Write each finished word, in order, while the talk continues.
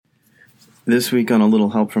This week on A Little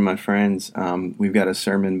Help from My Friends, we've got a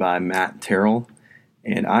sermon by Matt Terrell,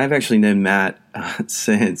 and I've actually known Matt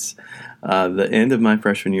since the end of my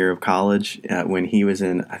freshman year of college when he was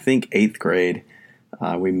in, I think, 8th grade.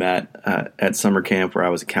 We met at summer camp where I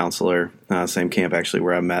was a counselor, same camp actually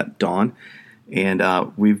where I met Dawn,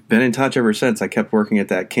 and we've been in touch ever since. I kept working at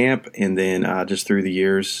that camp, and then just through the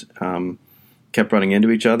years kept running into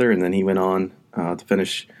each other, and then he went on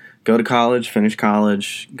to go to college, finish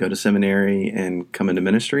college, go to seminary, and come into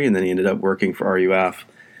ministry, and then he ended up working for RUF.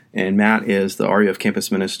 And Matt is the RUF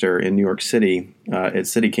campus minister in New York City at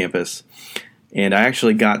City Campus. And I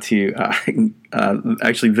actually got to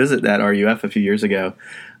actually visit that RUF a few years ago.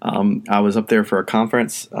 I was up there for a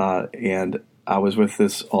conference, and I was with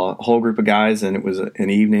this whole group of guys, and it was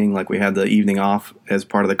an evening, like we had the evening off as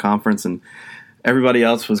part of the conference, and everybody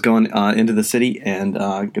else was going into the city and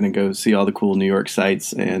going to go see all the cool New York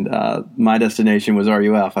sights. And my destination was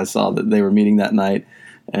RUF. I saw that they were meeting that night.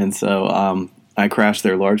 And so I crashed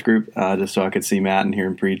their large group just so I could see Matt and hear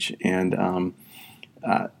him preach. And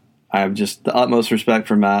I have just the utmost respect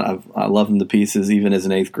for Matt. I love him to pieces. Even as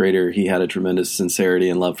an 8th grader, he had a tremendous sincerity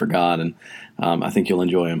and love for God. And I think you'll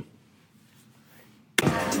enjoy him.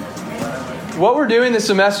 What we're doing this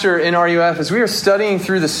semester in RUF is we are studying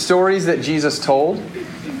through the stories that Jesus told,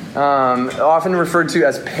 often referred to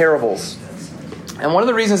as parables. And one of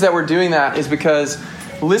the reasons that we're doing that is because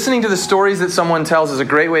listening to the stories that someone tells is a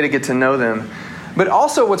great way to get to know them. But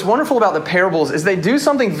also what's wonderful about the parables is they do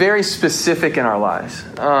something very specific in our lives.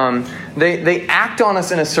 They act on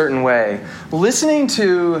us in a certain way. Listening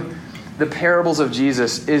to the parables of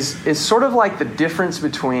Jesus is sort of like the difference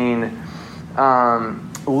between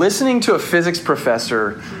listening to a physics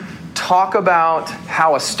professor talk about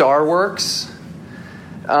how a star works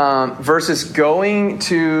versus going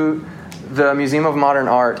to the Museum of Modern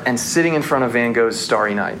Art and sitting in front of Van Gogh's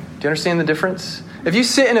Starry Night. Do you understand the difference? If you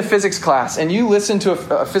sit in a physics class and you listen to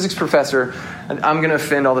a physics professor, and I'm going to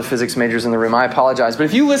offend all the physics majors in the room, I apologize, but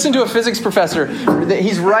if you listen to a physics professor,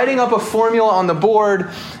 he's writing up a formula on the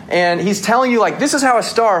board and he's telling you, like, this is how a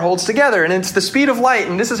star holds together and it's the speed of light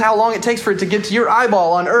and this is how long it takes for it to get to your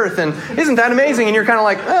eyeball on Earth, and isn't that amazing? And you're kind of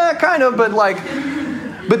like, kind of,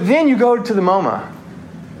 but then you go to the MoMA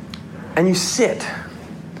and you sit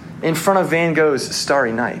in front of Van Gogh's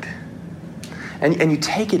Starry Night and you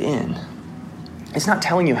take it in. It's not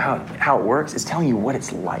telling you how it works. It's telling you what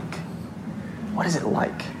it's like. What is it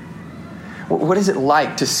like? What is it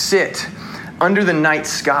like to sit under the night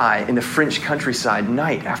sky in the French countryside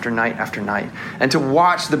night after night after night and to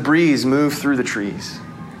watch the breeze move through the trees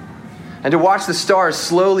and to watch the stars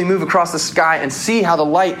slowly move across the sky and see how the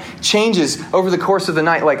light changes over the course of the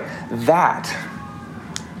night? Like, that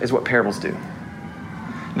is what parables do.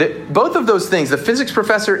 Both of those things, the physics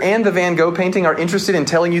professor and the Van Gogh painting, are interested in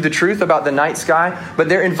telling you the truth about the night sky, but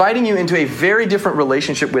they're inviting you into a very different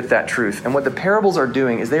relationship with that truth. And what the parables are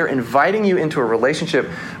doing is they are inviting you into a relationship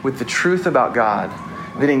with the truth about God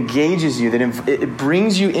that engages you, that it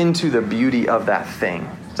brings you into the beauty of that thing.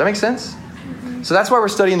 Does that make sense? So that's why we're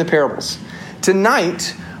studying the parables.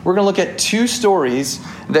 Tonight, we're going to look at 2 stories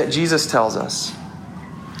that Jesus tells us.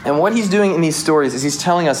 And what he's doing in these stories is he's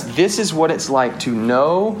telling us this is what it's like to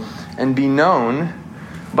know and be known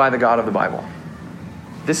by the God of the Bible.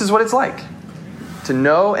 This is what it's like to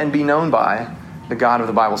know and be known by the God of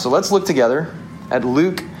the Bible. So let's look together at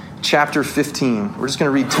Luke chapter 15. We're just going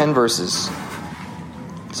to read 10 verses.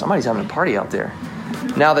 Somebody's having a party out there.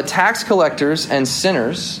 Now the tax collectors and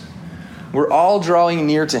sinners were all drawing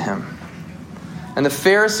near to him. And the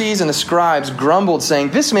Pharisees and the scribes grumbled, saying,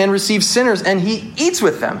 "This man receives sinners, and he eats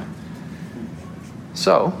with them."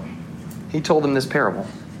 So he told them this parable.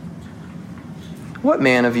 "What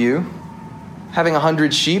man of you, having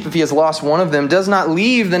 100 sheep, if he has lost one of them, does not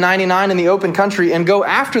leave the 99 in the open country and go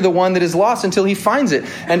after the one that is lost until he finds it?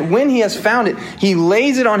 And when he has found it, he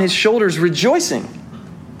lays it on his shoulders, rejoicing.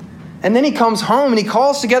 And then he comes home and he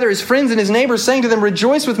calls together his friends and his neighbors, saying to them,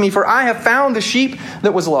 'Rejoice with me, for I have found the sheep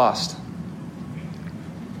that was lost.'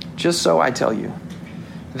 Just so I tell you,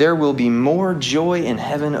 there will be more joy in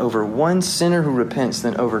heaven over one sinner who repents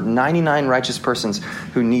than over 99 righteous persons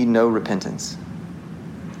who need no repentance.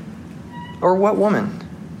 Or what woman,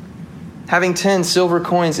 having 10 silver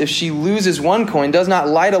coins, if she loses one coin, does not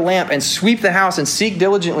light a lamp and sweep the house and seek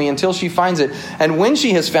diligently until she finds it? And when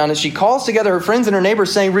she has found it, she calls together her friends and her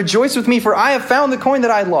neighbors, saying, 'Rejoice with me, for I have found the coin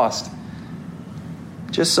that I had lost.'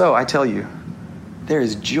 Just so I tell you, there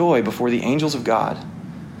is joy before the angels of God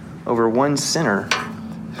over one sinner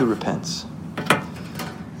who repents."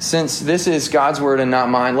 Since this is God's word and not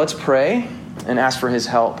mine, let's pray and ask for his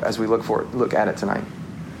help as we look at it tonight.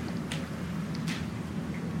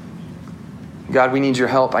 God, we need your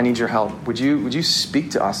help. I need your help. Would you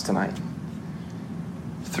speak to us tonight?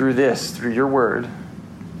 Through this, through your word,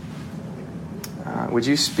 would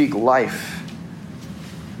you speak life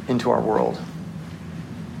into our world?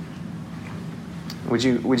 Would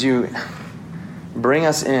you bring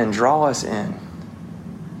us in, draw us in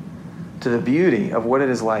to the beauty of what it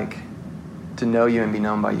is like to know you and be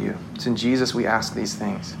known by you? It's in Jesus we ask these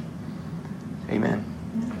things. Amen.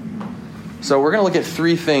 So we're going to look at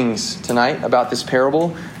 3 things tonight about this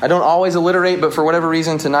parable. I don't always alliterate, but for whatever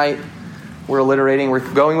reason tonight we're alliterating.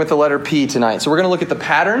 We're going with the letter P tonight. So we're going to look at the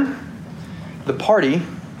pattern, the party,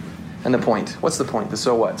 and the point. What's the point? The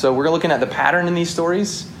so what? So we're looking at the pattern in these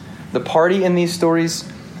stories, the party in these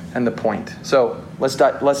stories, and the point. So let's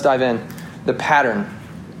dive in. The pattern.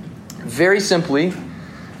 Very simply,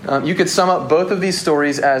 you could sum up both of these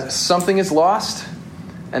stories as something is lost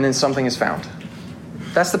and then something is found.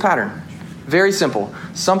 That's the pattern. Very simple.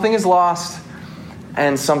 Something is lost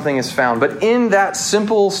and something is found. But in that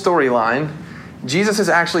simple storyline, Jesus is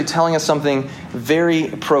actually telling us something very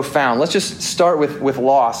profound. Let's just start with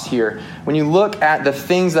lost here. When you look at the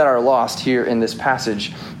things that are lost here in this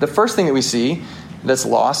passage, the first thing that we see that's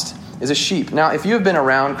lost is a sheep. Now, if you have been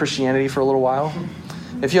around Christianity for a little while,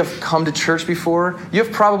 if you have come to church before, you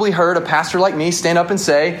have probably heard a pastor like me stand up and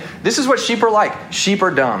say, this is what sheep are like. Sheep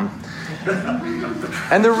are dumb.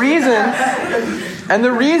 And the reason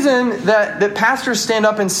that pastors stand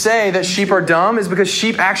up and say that sheep are dumb is because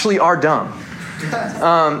sheep actually are dumb.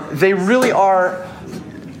 They really are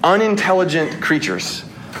unintelligent creatures.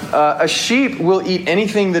 A sheep will eat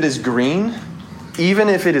anything that is green, even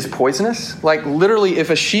if it is poisonous. Like literally,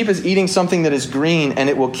 if a sheep is eating something that is green and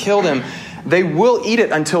it will kill them, they will eat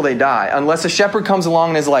it until they die. Unless a shepherd comes along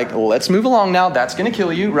and is like, let's move along now, that's going to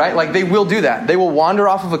kill you, right? Like they will do that. They will wander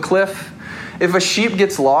off of a cliff. If a sheep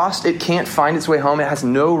gets lost, it can't find its way home. It has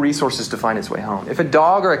no resources to find its way home. If a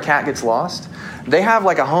dog or a cat gets lost, they have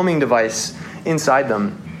like a homing device inside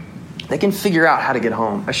them. They can figure out how to get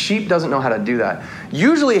home. A sheep doesn't know how to do that.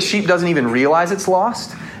 Usually a sheep doesn't even realize it's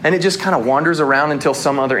lost, and it just kind of wanders around until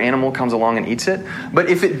some other animal comes along and eats it. But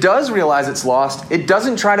if it does realize it's lost, it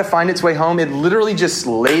doesn't try to find its way home. It literally just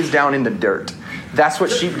lays down in the dirt. That's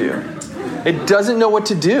what sheep do. It doesn't know what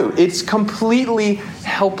to do. It's completely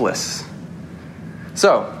helpless.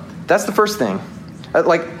 So that's the first thing.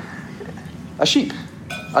 Like a sheep.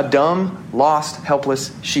 A dumb, lost,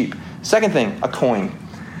 helpless sheep. Second thing, a coin.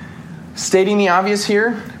 Stating the obvious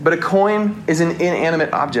here, but a coin is an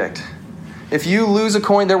inanimate object. If you lose a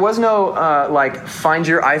coin, there was no find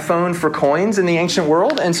your iPhone for coins in the ancient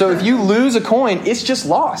world. And so if you lose a coin, it's just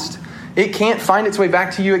lost. It can't find its way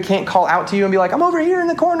back to you. It can't call out to you and be like, I'm over here in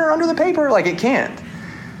the corner under the paper. Like it can't,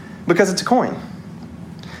 because it's a coin.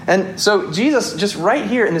 And so Jesus, just right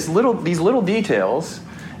here in these little details,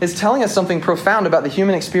 is telling us something profound about the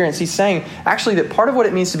human experience. He's saying, actually, that part of what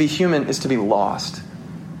it means to be human is to be lost,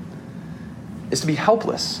 is to be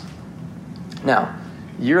helpless. Now,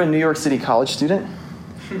 you're a New York City college student.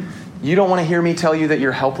 You don't want to hear me tell you that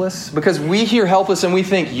you're helpless, because we hear helpless and we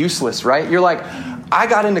think useless, right? You're like, I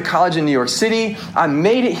got into college in New York City. I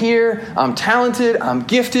made it here. I'm talented. I'm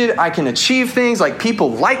gifted. I can achieve things. Like, people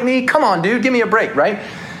like me. Come on, dude, give me a break, right?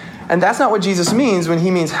 And that's not what Jesus means when he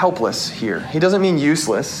means helpless here. He doesn't mean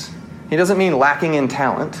useless. He doesn't mean lacking in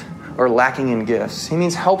talent or lacking in gifts. He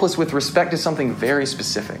means helpless with respect to something very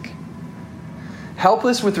specific.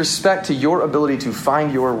 Helpless with respect to your ability to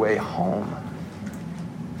find your way home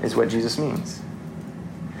is what Jesus means.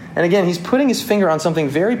 And again, he's putting his finger on something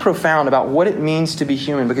very profound about what it means to be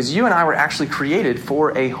human, because you and I were actually created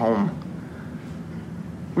for a home.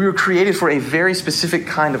 We were created for a very specific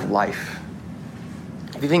kind of life.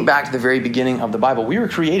 If you think back to the very beginning of the Bible, we were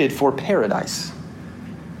created for paradise.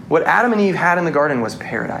 What Adam and Eve had in the garden was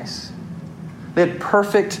paradise. They had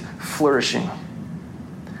perfect flourishing.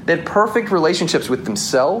 They had perfect relationships with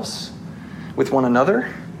themselves, with one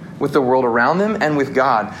another, with the world around them, and with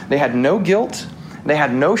God. They had no guilt. They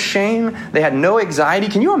had no shame. They had no anxiety.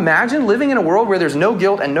 Can you imagine living in a world where there's no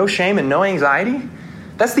guilt and no shame and no anxiety?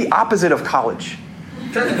 That's the opposite of college.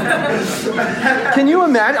 Can you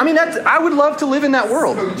imagine? I mean, I would love to live in that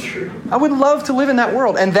world. I would love to live in that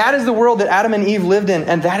world. And that is the world that Adam and Eve lived in.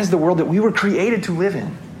 And that is the world that we were created to live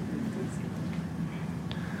in.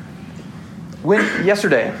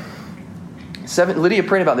 Yesterday, Lydia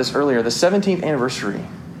prayed about this earlier, the 17th anniversary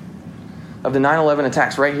of the 9/11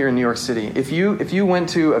 attacks right here in New York City. If you went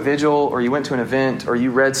to a vigil, or you went to an event, or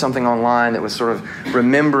you read something online that was sort of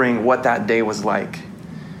remembering what that day was like,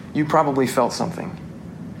 you probably felt something.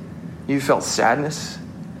 You felt sadness.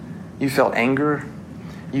 You felt anger.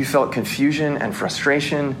 You felt confusion and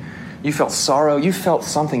frustration. You felt sorrow. You felt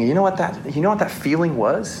something. You know what that feeling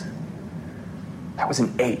was? That was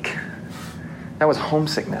an ache. That was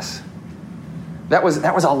homesickness. That was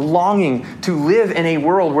a longing to live in a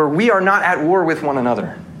world where we are not at war with one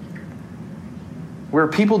another, where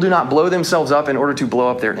people do not blow themselves up in order to blow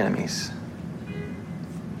up their enemies.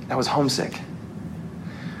 That was homesick.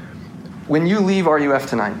 When you leave RUF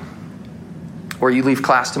tonight, or you leave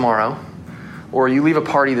class tomorrow, or you leave a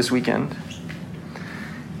party this weekend,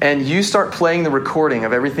 and you start playing the recording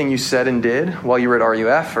of everything you said and did while you were at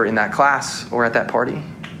RUF or in that class or at that party,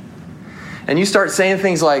 and you start saying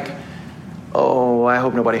things like, "Oh, I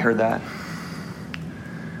hope nobody heard that.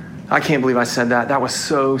 I can't believe I said that. That was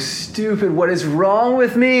so stupid. What is wrong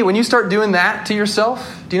with me?" When you start doing that to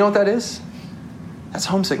yourself, do you know what that is? That's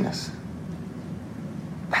homesickness.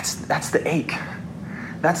 That's the ache.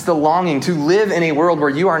 That's the longing to live in a world where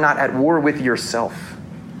you are not at war with yourself,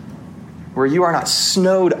 where you are not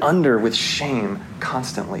snowed under with shame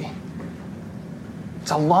constantly.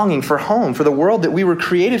 It's a longing for home, for the world that we were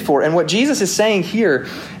created for. And what Jesus is saying here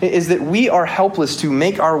is that we are helpless to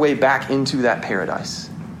make our way back into that paradise.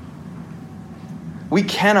 We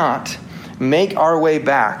cannot make our way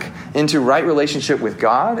back into right relationship with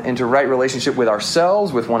God, into right relationship with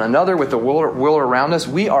ourselves, with one another, with the world around us.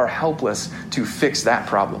 We are helpless to fix that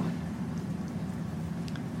problem.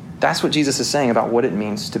 That's what Jesus is saying about what it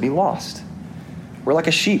means to be lost. We're like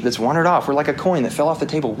a sheep that's wandered off. We're like a coin that fell off the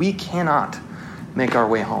table. We cannot make our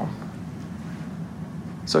way home.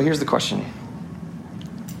 So here's the question.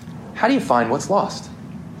 How do you find what's lost?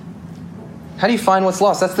 How do you find what's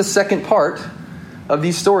lost? That's the second part of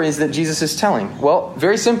these stories that Jesus is telling. Well,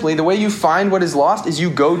 very simply, the way you find what is lost is you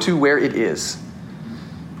go to where it is.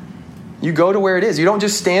 You go to where it is. You don't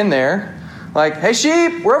just stand there like, "Hey,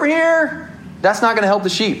 sheep, we're over here." That's not going to help the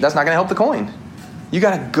sheep. That's not going to help the coin. You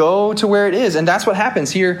got to go to where it is. And that's what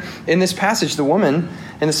happens here in this passage. The woman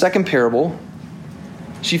in the second parable,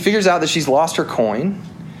 she figures out that she's lost her coin.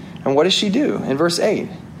 And what does she do? In verse 8,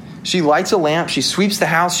 she lights a lamp, she sweeps the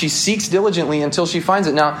house, she seeks diligently until she finds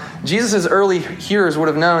it. Now, Jesus' early hearers would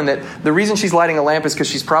have known that the reason she's lighting a lamp is because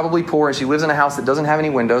she's probably poor and she lives in a house that doesn't have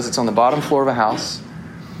any windows. It's on the bottom floor of a house.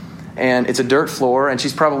 And it's a dirt floor, and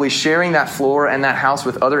she's probably sharing that floor and that house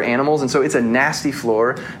with other animals, and so it's a nasty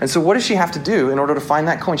floor. And so what does she have to do in order to find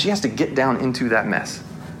that coin? She has to get down into that mess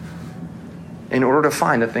in order to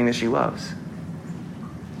find the thing that she loves.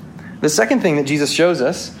 The second thing that Jesus shows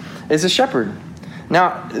us is a shepherd.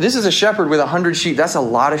 Now, this is a shepherd with 100 sheep. That's a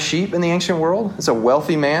lot of sheep in the ancient world. It's a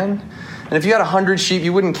wealthy man. And if you had 100 sheep,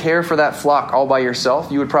 you wouldn't care for that flock all by yourself.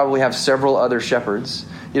 You would probably have several other shepherds.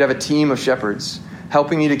 You'd have a team of shepherds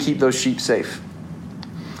helping you to keep those sheep safe.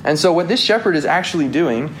 And so what this shepherd is actually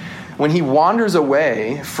doing when he wanders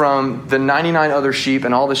away from the 99 other sheep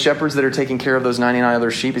and all the shepherds that are taking care of those 99 other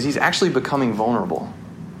sheep is he's actually becoming vulnerable.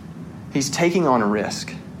 He's taking on a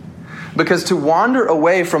risk. Because to wander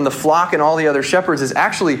away from the flock and all the other shepherds is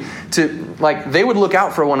actually they would look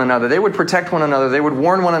out for one another. They would protect one another. They would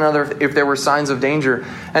warn one another if there were signs of danger.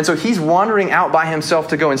 And so he's wandering out by himself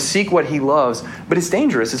to go and seek what he loves. But it's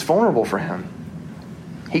dangerous. It's vulnerable for him.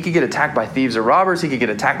 He could get attacked by thieves or robbers. He could get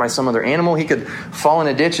attacked by some other animal. He could fall in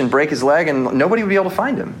a ditch and break his leg, and nobody would be able to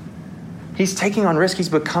find him. He's taking on risk. He's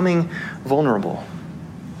becoming vulnerable.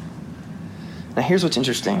 Now, here's what's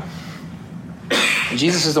interesting.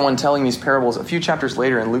 Jesus is the one telling these parables. A few chapters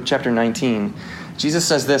later, in Luke chapter 19, Jesus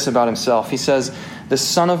says this about himself. He says, "The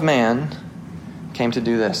Son of Man came to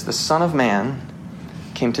do this. The Son of Man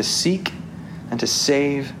came to seek and to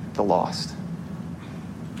save the lost."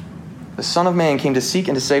 The Son of Man came to seek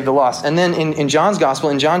and to save the lost. And then in John's Gospel,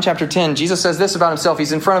 in John chapter 10, Jesus says this about himself.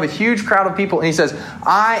 He's in front of a huge crowd of people, and he says,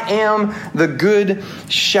 "I am the good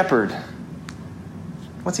shepherd."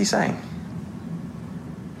 What's he saying?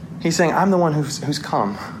 He's saying, I'm the one who's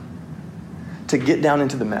come to get down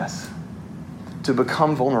into the mess, to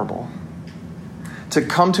become vulnerable, to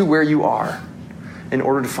come to where you are in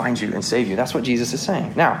order to find you and save you. That's what Jesus is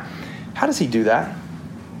saying. Now, how does he do that?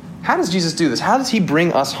 How does Jesus do this? How does he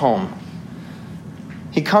bring us home?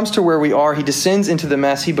 He comes to where we are. He descends into the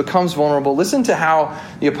mess. He becomes vulnerable. Listen to how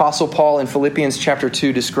the Apostle Paul in Philippians chapter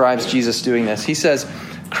 2 describes Jesus doing this. He says,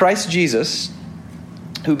 "Christ Jesus,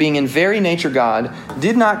 who being in very nature God,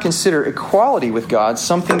 did not consider equality with God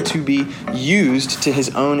something to be used to his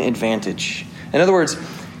own advantage." In other words,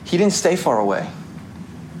 he didn't stay far away.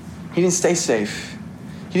 He didn't stay safe.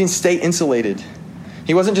 He didn't stay insulated.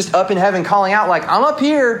 He wasn't just up in heaven calling out like, "I'm up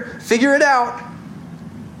here, figure it out.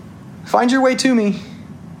 Find your way to me."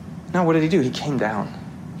 No, what did he do? He came down.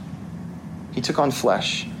 He took on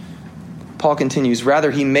flesh. Paul continues,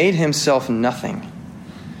 "Rather, he made himself nothing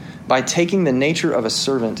by taking the nature of a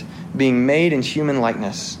servant, being made in human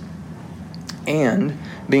likeness, and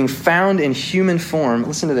being found in human form,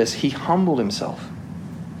 listen to this, he humbled himself.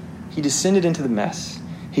 He descended into the mess.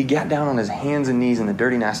 He got down on his hands and knees in the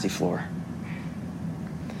dirty, nasty floor.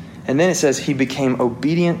 And then it says he became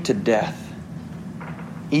obedient to death,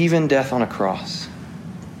 even death on a cross.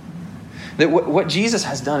 That what Jesus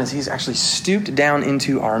has done is he's actually stooped down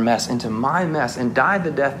into our mess, into my mess, and died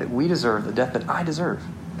the death that we deserve, the death that I deserve.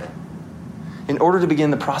 In order to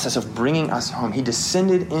begin the process of bringing us home, he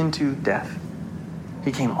descended into death.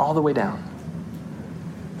 He came all the way down.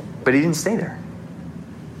 But he didn't stay there.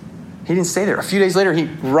 He didn't stay there. A few days later, he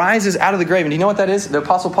rises out of the grave. And do you know what that is? The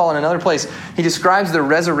Apostle Paul, in another place, he describes the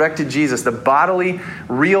resurrected Jesus, the bodily,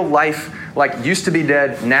 real life, like used to be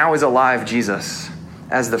dead, now is alive Jesus,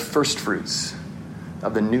 as the first fruits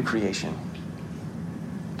of the new creation.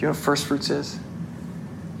 Do you know what first fruits is?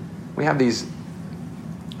 We have these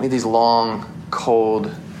long,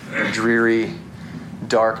 cold, dreary,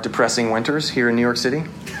 dark, depressing winters here in New York City.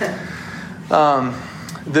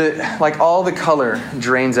 All the color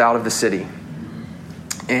drains out of the city,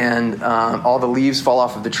 and all the leaves fall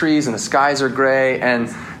off of the trees, and the skies are gray, and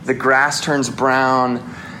the grass turns brown,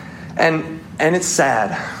 and it's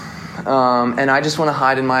sad. And I just want to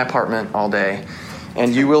hide in my apartment all day,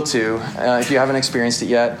 and you will too if you haven't experienced it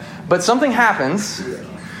yet. But something happens.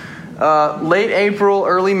 Late April,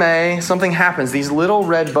 early May, something happens. These little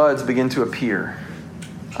red buds begin to appear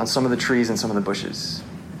on some of the trees and some of the bushes.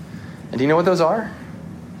 And do you know what those are?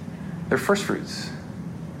 They're first fruits.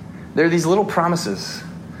 They're these little promises.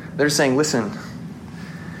 They're saying, listen,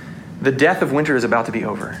 the death of winter is about to be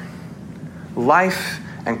over. Life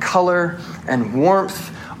and color and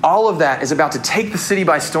warmth, all of that is about to take the city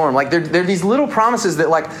by storm. Like they're these little promises that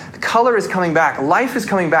like color is coming back, life is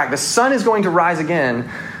coming back, the sun is going to rise again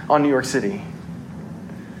on New York City.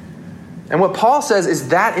 And what Paul says is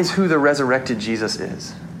that is who the resurrected Jesus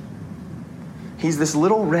is. He's this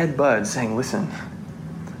little red bud saying, listen,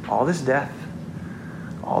 all this death,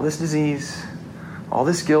 all this disease, all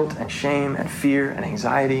this guilt and shame and fear and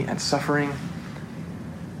anxiety and suffering,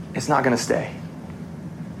 it's not going to stay.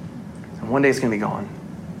 And one day it's going to be gone.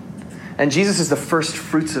 And Jesus is the first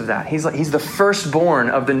fruits of that. He's the firstborn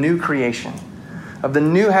of the new creation, of the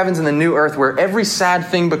new heavens and the new earth where every sad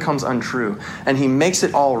thing becomes untrue. And he makes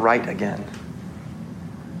it all right again.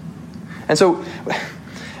 And so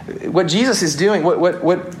what Jesus is doing,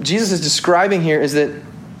 what Jesus is describing here is that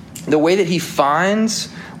the way that he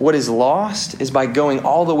finds what is lost is by going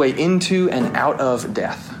all the way into and out of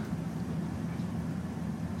death.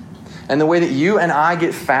 And the way that you and I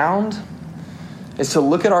get found is to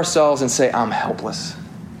look at ourselves and say, I'm helpless.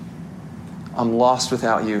 I'm lost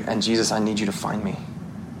without you. And Jesus, I need you to find me.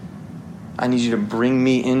 I need you to bring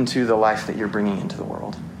me into the life that you're bringing into the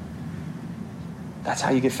world. That's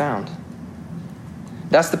how you get found.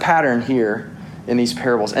 That's the pattern here in these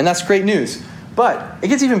parables. And that's great news. But it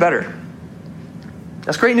gets even better.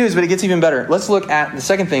 That's great news, but it gets even better. Let's look at the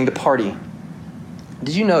second thing, the party.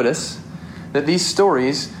 Did you notice that these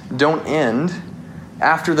stories don't end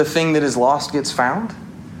after the thing that is lost gets found?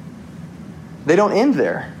 They don't end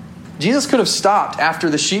there. Jesus could have stopped after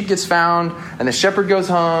the sheep gets found and the shepherd goes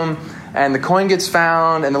home and the coin gets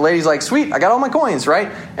found and the lady's like, sweet, I got all my coins,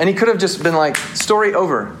 right? And he could have just been like, story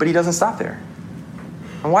over, but he doesn't stop there.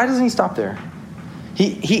 And why doesn't he stop there?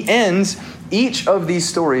 He ends each of these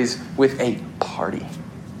stories with a party.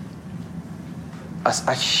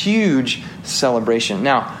 A huge celebration.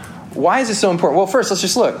 Now, why is this so important? Well, first, let's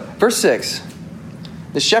just look. Verse 6.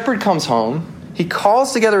 The shepherd comes home. He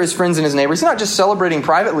calls together his friends and his neighbors. He's not just celebrating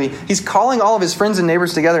privately. He's calling all of his friends and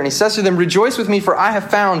neighbors together. And he says to them, rejoice with me, for I have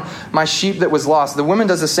found my sheep that was lost. The woman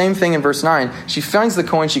does the same thing in verse 9. She finds the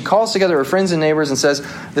coin. She calls together her friends and neighbors and says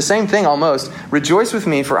the same thing almost. Rejoice with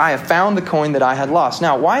me, for I have found the coin that I had lost.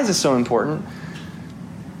 Now, why is this so important?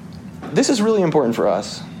 This is really important for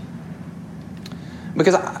us.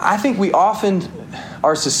 Because I think we often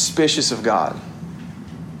are suspicious of God.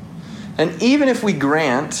 And even if we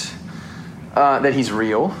grant that he's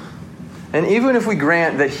real, and even if we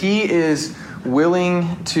grant that he is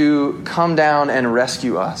willing to come down and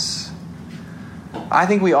rescue us, I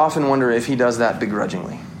think we often wonder if he does that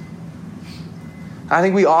begrudgingly. I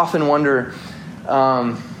think we often wonder,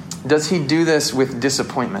 does he do this with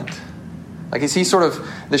disappointment? Like, is he sort of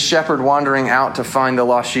the shepherd wandering out to find the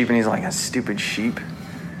lost sheep, and he's like, that stupid sheep.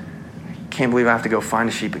 Can't believe I have to go find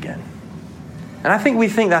a sheep again. And I think we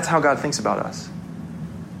think that's how God thinks about us.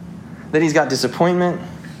 That he's got disappointment,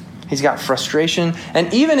 he's got frustration,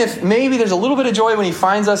 and even if maybe there's a little bit of joy when he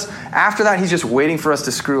finds us, after that he's just waiting for us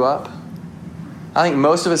to screw up. I think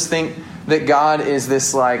most of us think that God is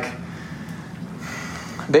this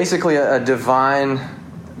basically a divine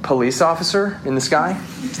police officer in the sky.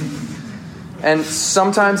 And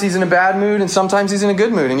sometimes he's in a bad mood and sometimes he's in a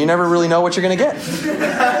good mood, and you never really know what you're going to get.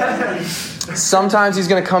 Sometimes he's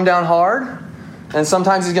going to come down hard, and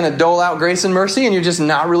sometimes he's going to dole out grace and mercy, and you're just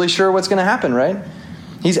not really sure what's going to happen, right?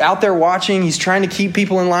 He's out there watching. He's trying to keep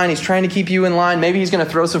people in line. He's trying to keep you in line. Maybe he's going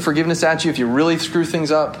to throw some forgiveness at you if you really screw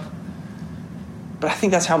things up. But I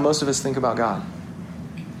think that's how most of us think about God.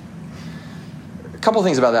 A couple of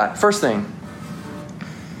things about that. First thing,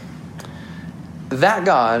 that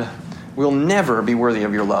God will never be worthy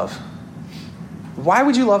of your love. Why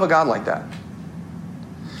would you love a God like that?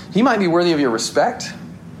 He might be worthy of your respect.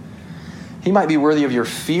 He might be worthy of your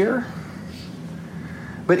fear.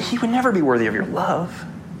 But he would never be worthy of your love.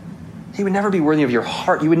 He would never be worthy of your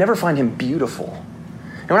heart. You would never find him beautiful.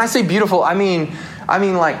 And when I say beautiful, I mean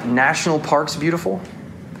like national parks beautiful.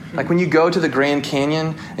 Like when you go to the Grand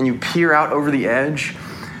Canyon and you peer out over the edge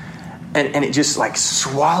and it just like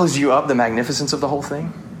swallows you up, the magnificence of the whole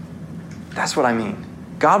thing. That's what I mean.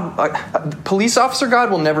 God, police officer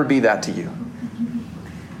God will never be that to you.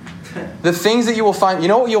 The things that you will find, you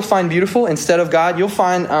know what you'll find beautiful instead of God? You'll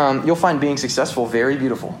find being successful very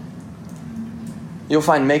beautiful. You'll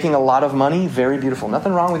find making a lot of money very beautiful.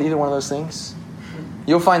 Nothing wrong with either one of those things.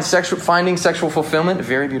 You'll find finding sexual fulfillment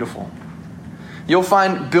very beautiful. You'll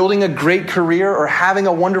find building a great career or having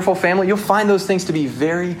a wonderful family. You'll find those things to be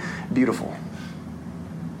very beautiful.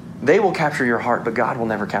 They will capture your heart, but God will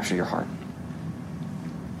never capture your heart.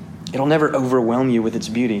 It'll never overwhelm you with its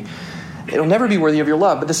beauty. It'll never be worthy of your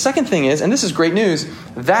love. But the second thing is, and this is great news,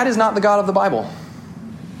 that is not the God of the Bible.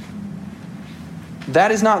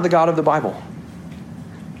 That is not the God of the Bible.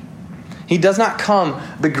 He does not come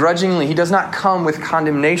begrudgingly. He does not come with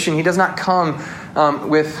condemnation. He does not come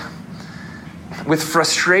with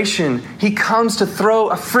frustration. He comes to throw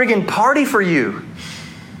a friggin' party for you.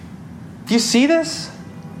 Do you see this?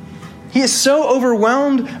 He is so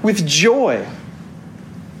overwhelmed with joy.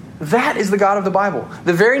 That is the God of the Bible.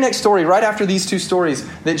 The very next story, right after these two stories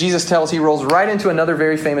that Jesus tells, he rolls right into another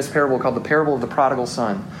very famous parable called the parable of the prodigal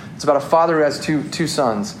son. It's about a father who has two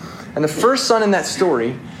sons. And the first son in that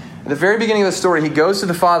story, at the very beginning of the story, he goes to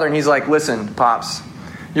the father and he's like, listen, Pops,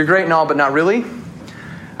 you're great and all, but not really.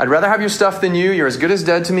 I'd rather have your stuff than you. You're as good as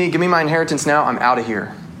dead to me. Give me my inheritance now. I'm out of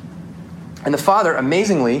here. And the father,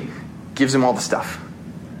 amazingly, gives him all the stuff.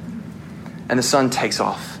 And the son takes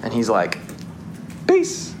off. And he's like,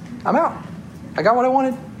 peace. I'm out. I got what I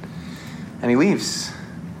wanted. And he leaves.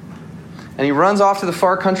 And he runs off to the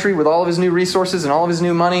far country with all of his new resources and all of his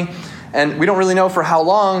new money. And we don't really know for how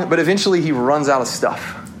long, but eventually he runs out of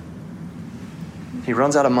stuff. He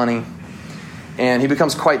runs out of money. And he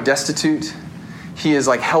becomes quite destitute. He is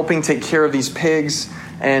like helping take care of these pigs.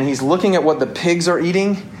 And he's looking at what the pigs are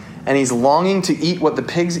eating. And he's longing to eat what the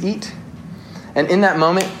pigs eat. And in that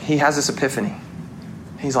moment, he has this epiphany.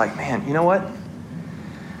 He's like, man, you know what?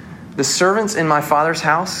 The servants in my father's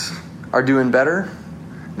house are doing better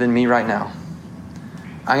than me right now.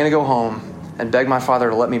 I'm going to go home and beg my father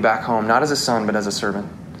to let me back home, not as a son, but as a servant.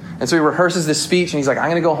 And so he rehearses this speech, and he's like, I'm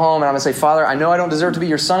going to go home, and I'm going to say, Father, I know I don't deserve to be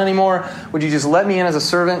your son anymore. Would you just let me in as a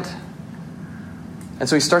servant? And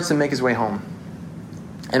so he starts to make his way home.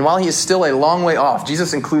 And while he is still a long way off,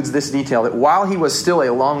 Jesus includes this detail, that while he was still a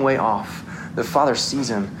long way off, the father sees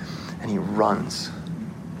him, and he runs.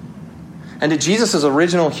 And to Jesus'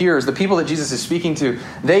 original hearers, the people that Jesus is speaking to,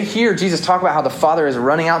 they hear Jesus talk about how the father is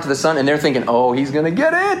running out to the son, and they're thinking, oh, he's going to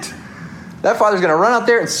get it. That father's going to run out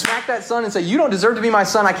there and smack that son and say, you don't deserve to be my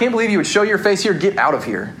son. I can't believe you would show your face here. Get out of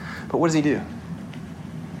here. But what does he do?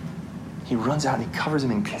 He runs out and he covers him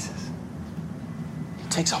in kisses. He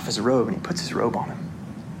takes off his robe and he puts his robe on him.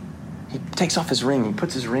 He takes off his ring. He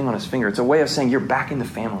puts his ring on his finger. It's a way of saying you're back in the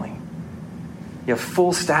family. You have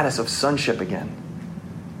full status of sonship again.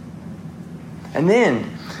 And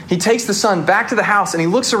then he takes the son back to the house and he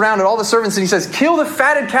looks around at all the servants and he says, kill the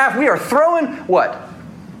fatted calf. We are throwing what?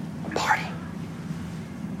 A party.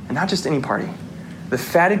 And not just any party. The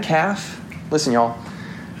fatted calf, listen y'all,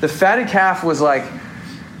 the fatted calf was like,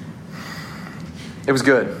 it was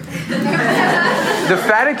good. The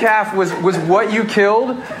fatted calf was what you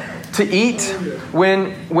killed to eat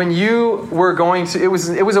when you were going to, it was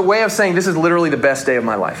a way of saying this is literally the best day of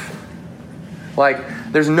my life. Like,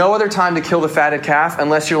 there's no other time to kill the fatted calf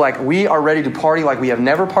unless you're like, we are ready to party like we have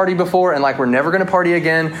never partied before and like we're never going to party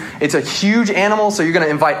again. It's a huge animal, so you're going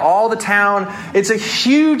to invite all the town. It's a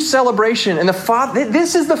huge celebration. And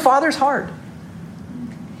this is the Father's heart.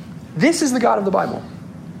 This is the God of the Bible.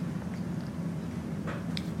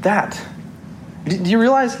 Do you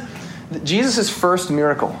realize that Jesus' first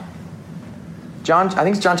miracle, I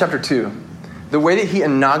think it's John chapter 2. the way that he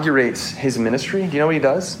inaugurates his ministry, do you know what he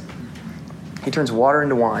does? He turns water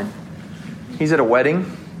into wine. He's at a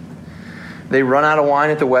wedding. They run out of wine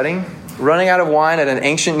at the wedding. Running out of wine at an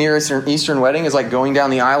ancient Near Eastern wedding is like going down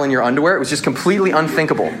the aisle in your underwear. It was just completely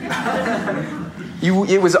unthinkable.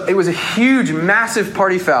 It was a huge, massive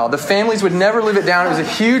party foul. The families would never live it down. It was a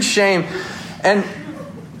huge shame. And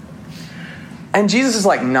Jesus is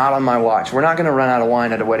like, not on my watch. We're not going to run out of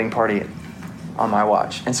wine at a wedding party on my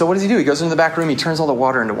watch. And so what does he do? He goes into the back room. He turns all the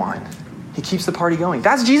water into wine. He keeps the party going.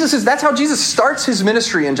 That's how Jesus starts his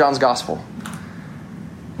ministry in John's gospel.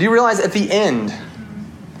 Do you realize at the end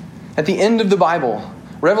of the Bible,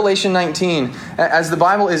 Revelation 19, as the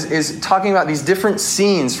Bible is talking about these different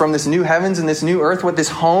scenes from this new heavens and this new earth, what this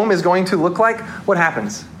home is going to look like, what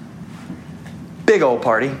happens? Big old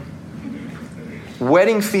party.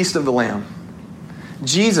 Wedding feast of the Lamb.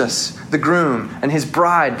 Jesus, the groom, and his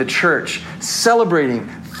bride, the church, celebrating,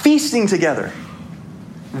 feasting together.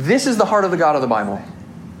 This is the heart of the God of the Bible.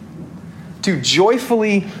 To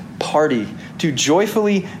joyfully party, to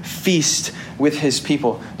joyfully feast with his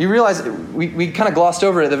people. Do you realize, we kind of glossed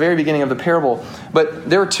over it at the very beginning of the parable, but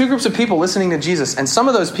there were two groups of people listening to Jesus, and some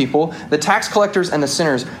of those people, the tax collectors and the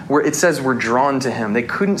sinners, it says were drawn to him. They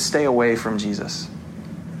couldn't stay away from Jesus.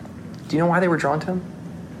 Do you know why they were drawn to him?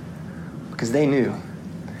 Because they knew,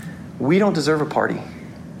 we don't deserve a party,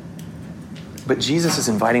 but Jesus is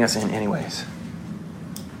inviting us in anyways.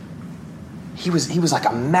 He was like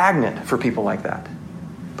a magnet for people like that.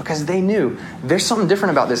 Because they knew there's something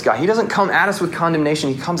different about this guy. He doesn't come at us with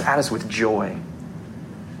condemnation. He comes at us with joy.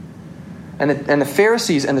 And the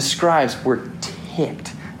Pharisees and the scribes were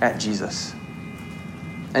ticked at Jesus.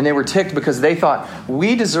 And they were ticked because they thought,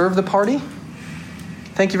 we deserve the party.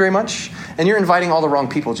 Thank you very much. And you're inviting all the wrong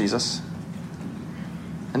people, Jesus.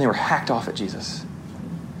 And they were hacked off at Jesus.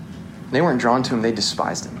 They weren't drawn to him. They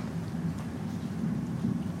despised him.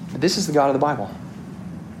 But this is the God of the Bible.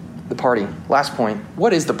 The party. Last point.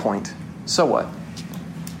 What is the point? So what?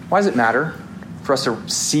 Why does it matter for us to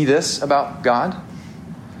see this about God?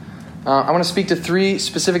 I want to speak to three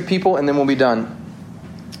specific people and then we'll be done.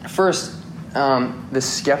 First, the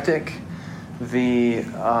skeptic, the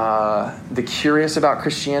curious about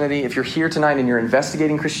Christianity. If you're here tonight and you're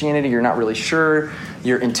investigating Christianity, you're not really sure,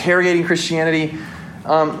 you're interrogating Christianity,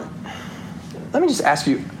 let me just ask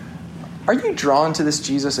you, are you drawn to this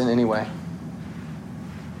Jesus in any way?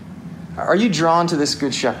 Are you drawn to this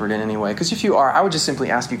good shepherd in any way? Because if you are, I would just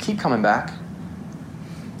simply ask you, keep coming back.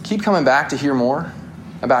 Keep coming back to hear more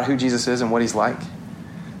about who Jesus is and what he's like.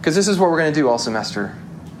 Because this is what we're going to do all semester.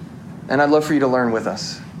 And I'd love for you to learn with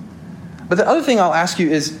us. But the other thing I'll ask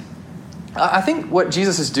you is, I think what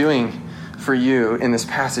Jesus is doing for you in this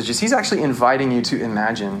passage is he's actually inviting you to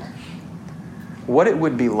imagine what it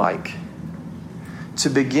would be like to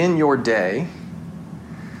begin your day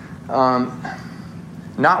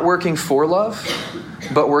not working for love,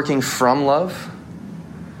 but working from love.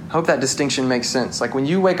 I hope that distinction makes sense. Like when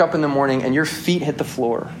you wake up in the morning and your feet hit the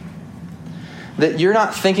floor, that you're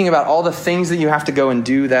not thinking about all the things that you have to go and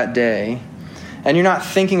do that day, and you're not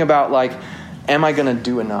thinking about like, am I going to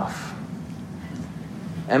do enough?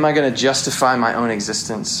 Am I going to justify my own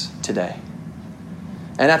existence today?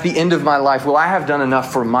 And at the end of my life, will I have done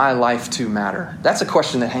enough for my life to matter? That's a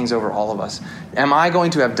question that hangs over all of us. Am I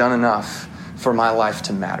going to have done enough for my life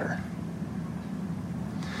to matter?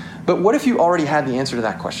 But what if you already had the answer to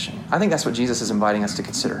that question? I think that's what Jesus is inviting us to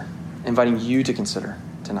consider, inviting you to consider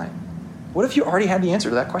tonight. What if you already had the answer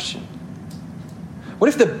to that question? What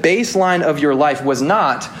if the baseline of your life was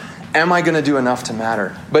not, am I going to do enough to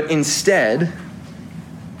matter? But instead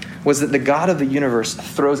was that the God of the universe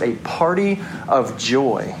throws a party of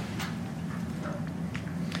joy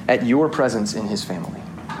at your presence in his family.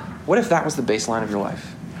 What if that was the baseline of your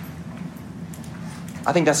life?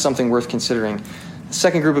 I think that's something worth considering. The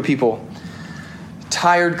second group of people,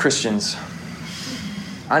 tired Christians.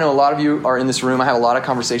 I know a lot of you are in this room. I have a lot of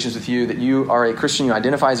conversations with you that you are a Christian, you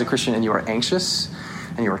identify as a Christian, and you are anxious,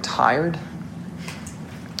 and you are tired.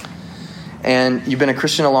 And you've been a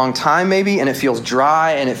Christian a long time maybe, and it feels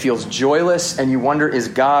dry, and it feels joyless, and you wonder, is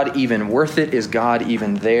God even worth it? Is God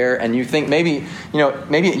even there? And you think maybe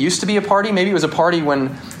it used to be a party. Maybe it was a party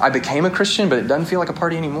when I became a Christian, but it doesn't feel like a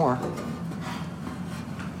party anymore.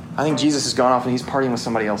 I think Jesus has gone off and he's partying with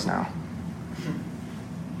somebody else now.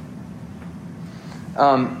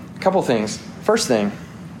 Couple things. First thing,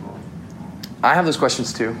 I have those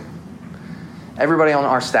questions too. Everybody on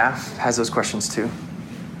our staff has those questions too.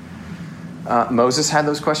 Moses had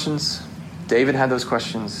those questions. David had those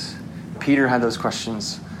questions. Peter had those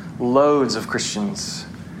questions. Loads of Christians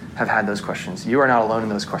have had those questions. You are not alone in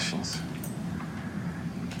those questions.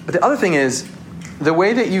 But the other thing is, the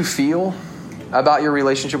way that you feel about your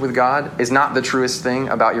relationship with God is not the truest thing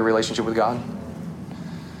about your relationship with God.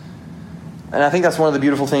 And I think that's one of the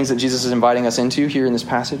beautiful things that Jesus is inviting us into here in this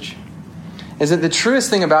passage, is that the truest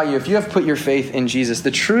thing about you, if you have put your faith in Jesus,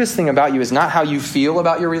 the truest thing about you is not how you feel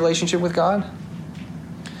about your relationship with God.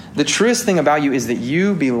 The truest thing about you is that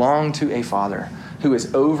you belong to a Father who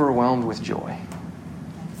is overwhelmed with joy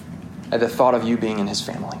at the thought of you being in his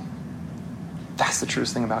family. That's the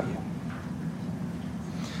truest thing about you.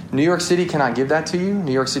 New York City cannot give that to you.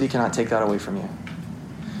 New York City cannot take that away from you.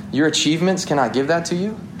 Your achievements cannot give that to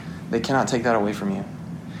you. They cannot take that away from you.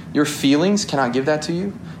 Your feelings cannot give that to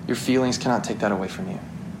you. Your feelings cannot take that away from you.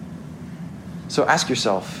 So ask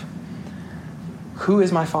yourself, who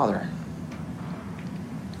is my Father?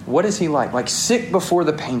 What is he like? Like, sit before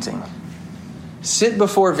the painting. Sit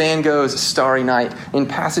before Van Gogh's Starry Night in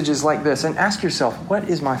passages like this and ask yourself, what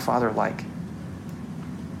is my Father like?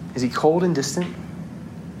 Is he cold and distant?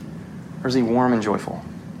 Or is he warm and joyful?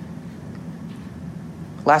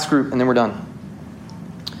 Last group, and then we're done.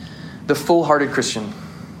 The full-hearted Christian.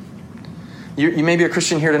 You may be a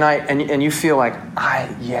Christian here tonight, and you feel like,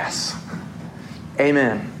 yes,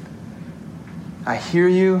 amen. I hear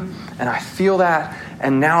you, and I feel that,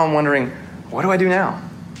 and now I'm wondering, what do I do now?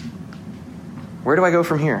 Where do I go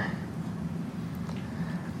from here?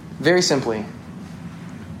 Very simply,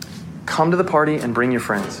 come to the party and bring your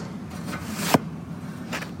friends.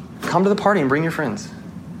 Come to the party and bring your friends.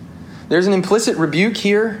 There's an implicit rebuke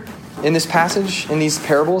here in this passage, in these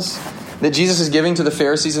parables, that Jesus is giving to the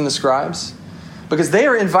Pharisees and the scribes, because they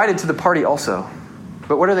are invited to the party also.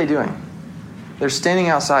 But what are they doing? They're standing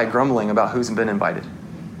outside grumbling about who's been invited.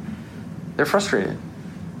 They're frustrated.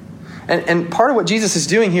 And part of what Jesus is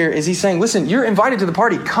doing here is he's saying, listen, you're invited to the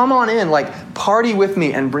party. Come on in, like, party with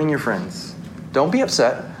me and bring your friends. Don't be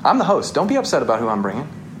upset. I'm the host. Don't be upset about who I'm bringing.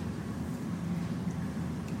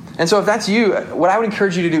 And so if that's you, what I would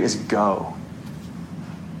encourage you to do is go.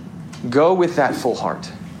 Go with that full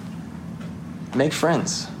heart. Make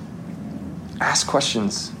friends. Ask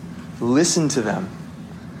questions. Listen to them.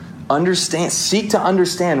 Understand. Seek to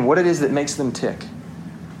understand what it is that makes them tick.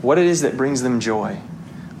 What it is that brings them joy.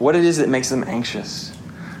 What it is that makes them anxious.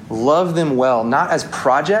 Love them well, not as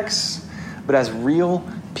projects, but as real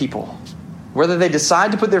people. Whether they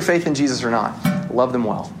decide to put their faith in Jesus or not, love them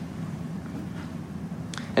well.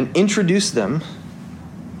 And introduce them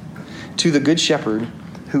to the Good Shepherd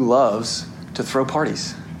who loves to throw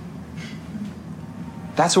parties.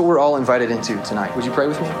 That's what we're all invited into tonight. Would you pray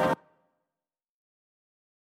with me?